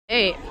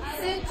8.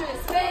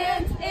 Citrus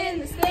fans in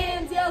the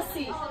stands, yell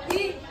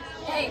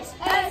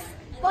CVHS,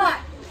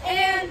 black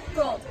and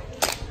gold.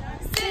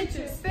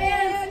 Citrus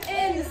fans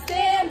in the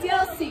stands,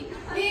 yell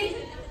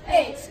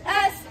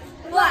CVHS,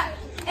 black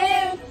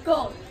and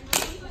gold.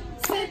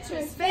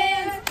 Citrus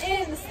fans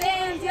in the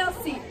stands, yell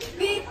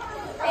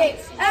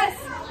CVHS,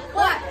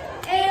 black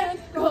and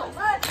gold.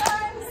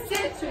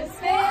 Citrus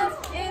fans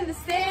in the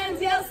stands,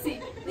 yell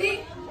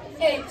CVHS,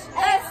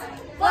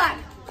 black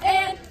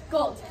and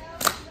gold.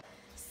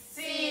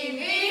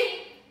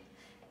 CVHS,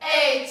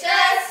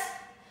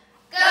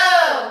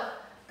 go!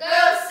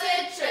 Go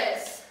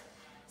Citrus!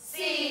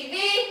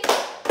 CVHS,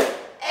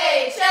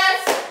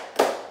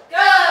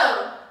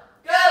 go!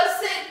 Go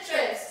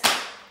Citrus!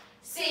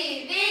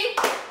 CVHS,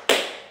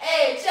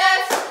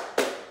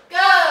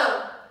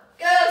 go!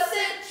 Go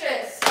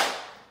Citrus!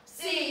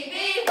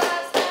 CVHS,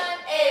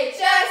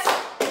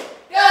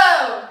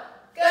 go!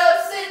 Go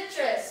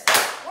Citrus!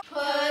 Put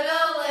a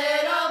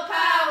little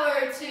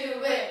power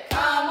to it.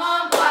 Come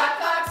on,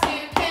 Blackhawks,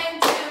 you can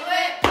do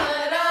it. Put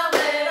a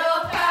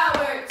little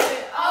power to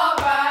it. All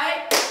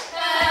right,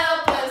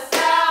 help us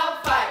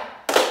out, fight.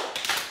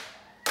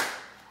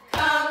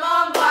 Come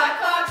on,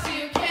 Blackhawks,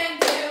 you can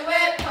do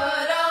it. Put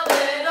a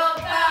little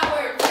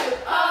power to it.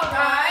 All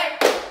right,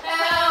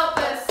 help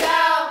us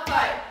out,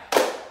 fight.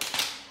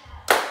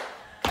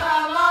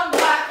 Come on,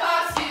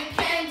 Blackhawks, you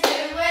can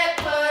do it.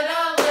 Put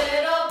a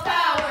little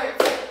power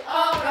to it.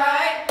 All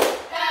right,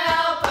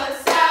 help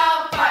us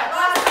out, fight.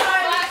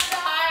 Last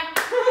time.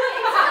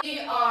 We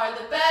are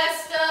the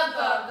best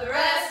above the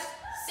rest.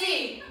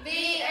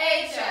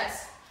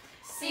 CVHS.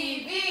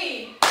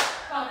 CV.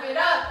 Pump it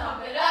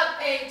up,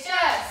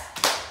 HS.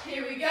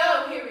 Here we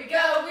go,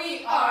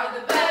 we are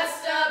the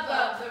best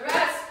above the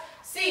rest.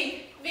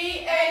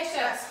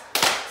 CVHS.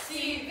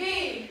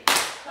 CV.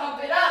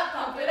 Pump it up,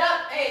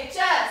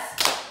 HS.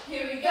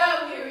 Here we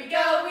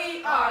go,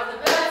 we are the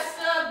best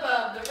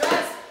above the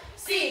rest.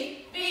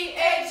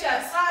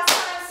 CVHS. Last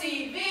time.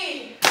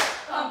 CV.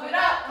 Pump it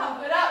up,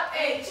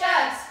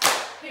 HS.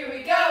 Here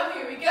we go,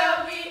 we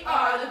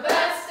are the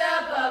best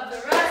above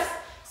the rest.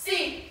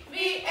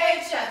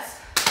 CVHS.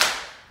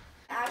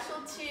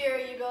 Actual cheer,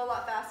 you go a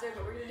lot faster,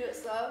 but we're going to do it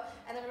slow,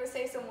 and then we're going to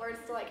say some words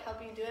to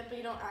help you do it, but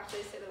you don't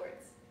actually say the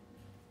words.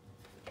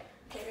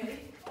 Okay,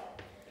 ready?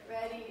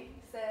 Ready,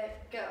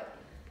 set, go.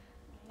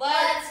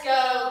 Let's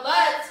go,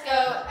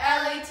 LETSGO.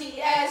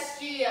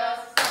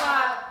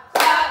 Clap,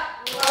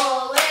 clap,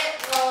 roll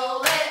it,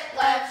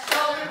 left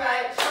shoulder,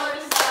 right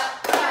shoulder,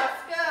 stop, clap.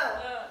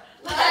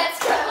 Let's go. Let's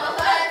go,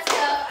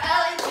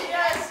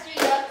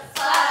 LETSGO.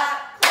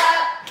 Clap,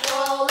 clap,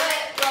 roll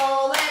it,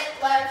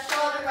 left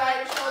shoulder,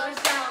 right shoulders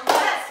down.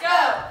 Let's go,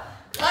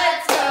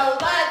 LETSGO.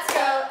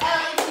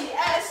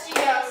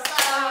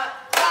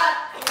 Clap, clap,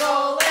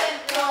 roll it,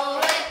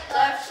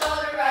 left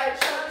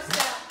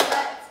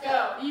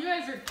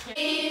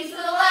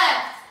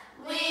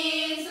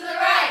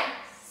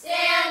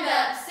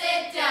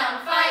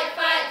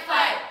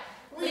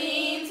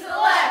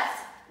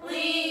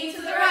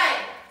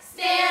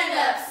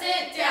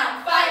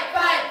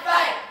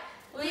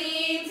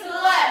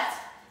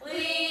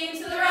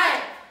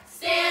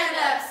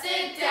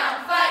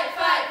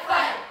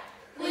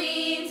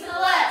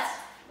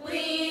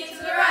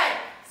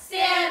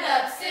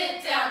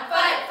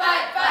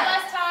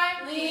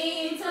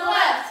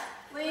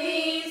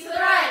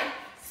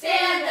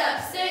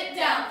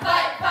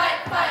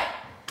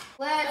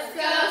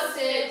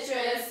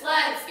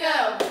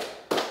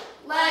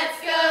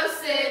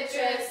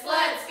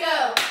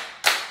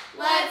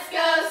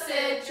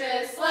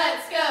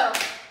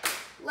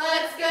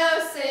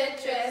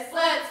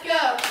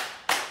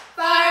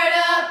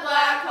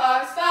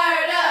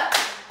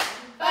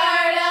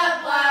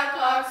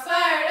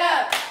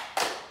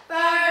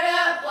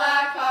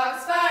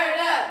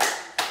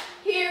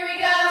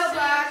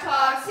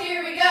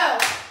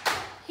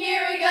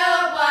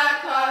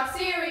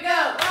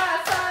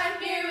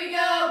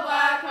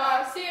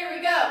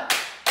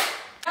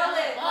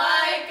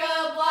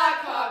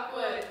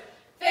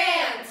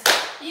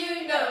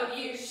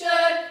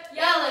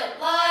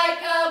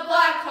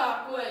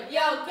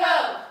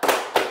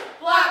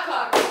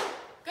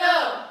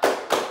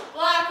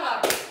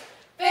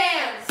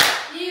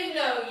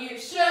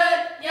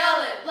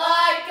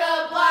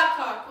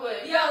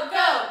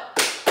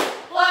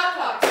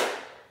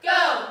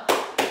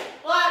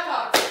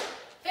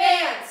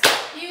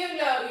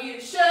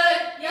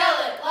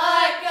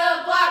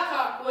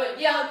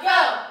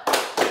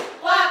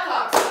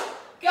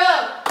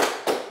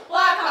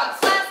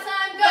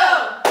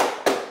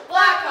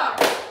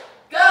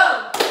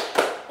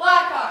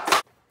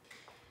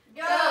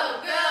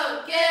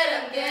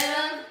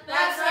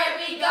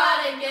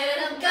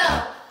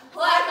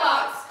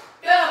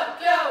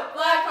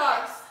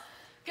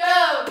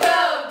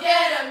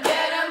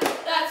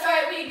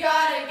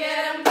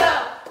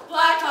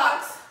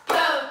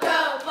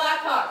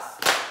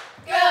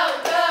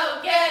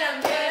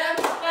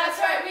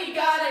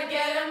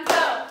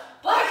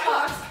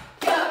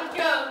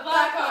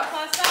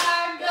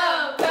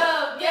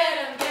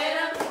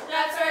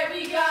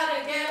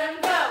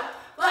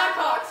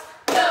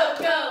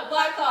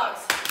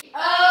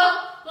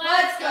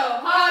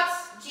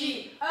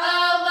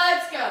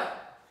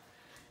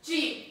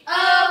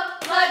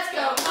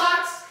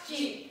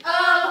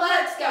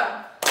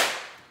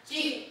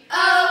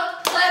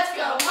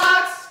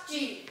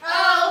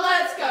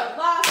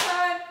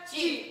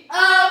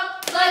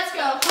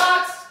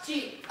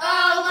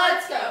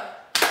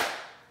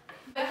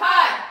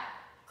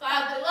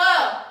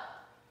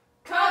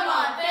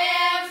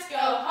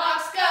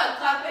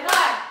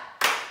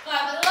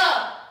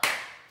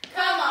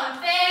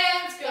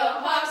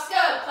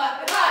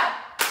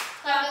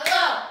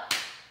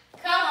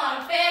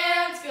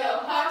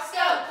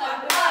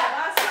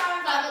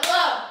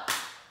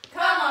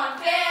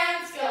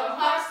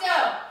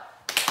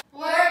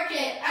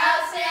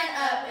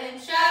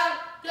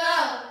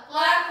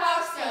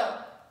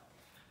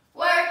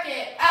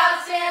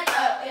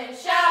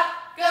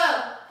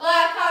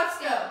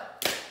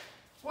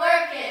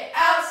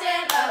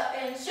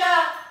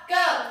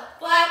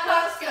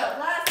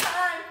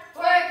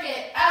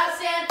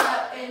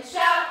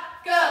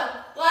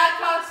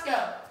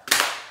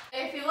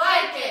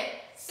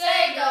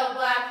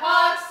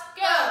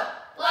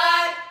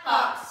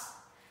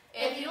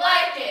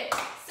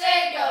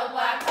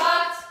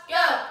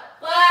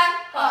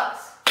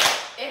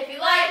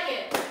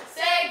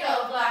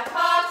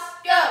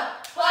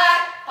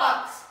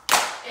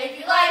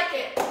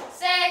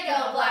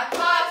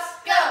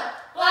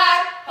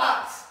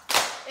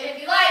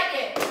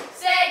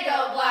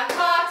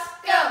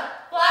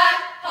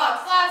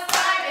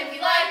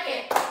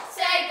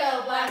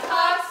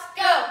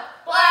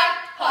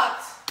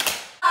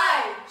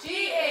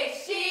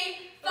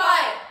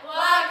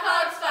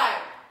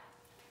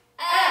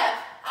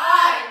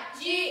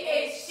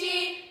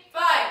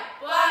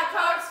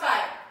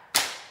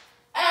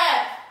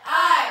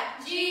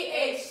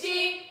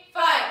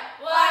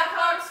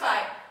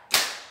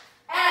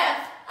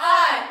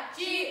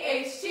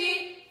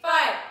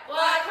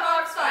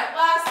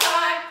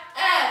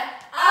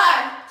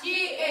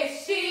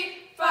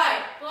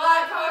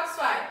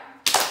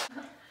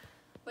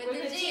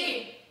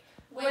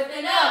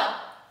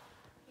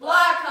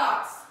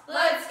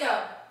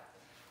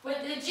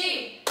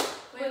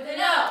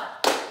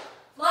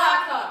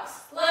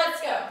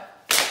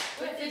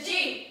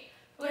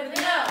with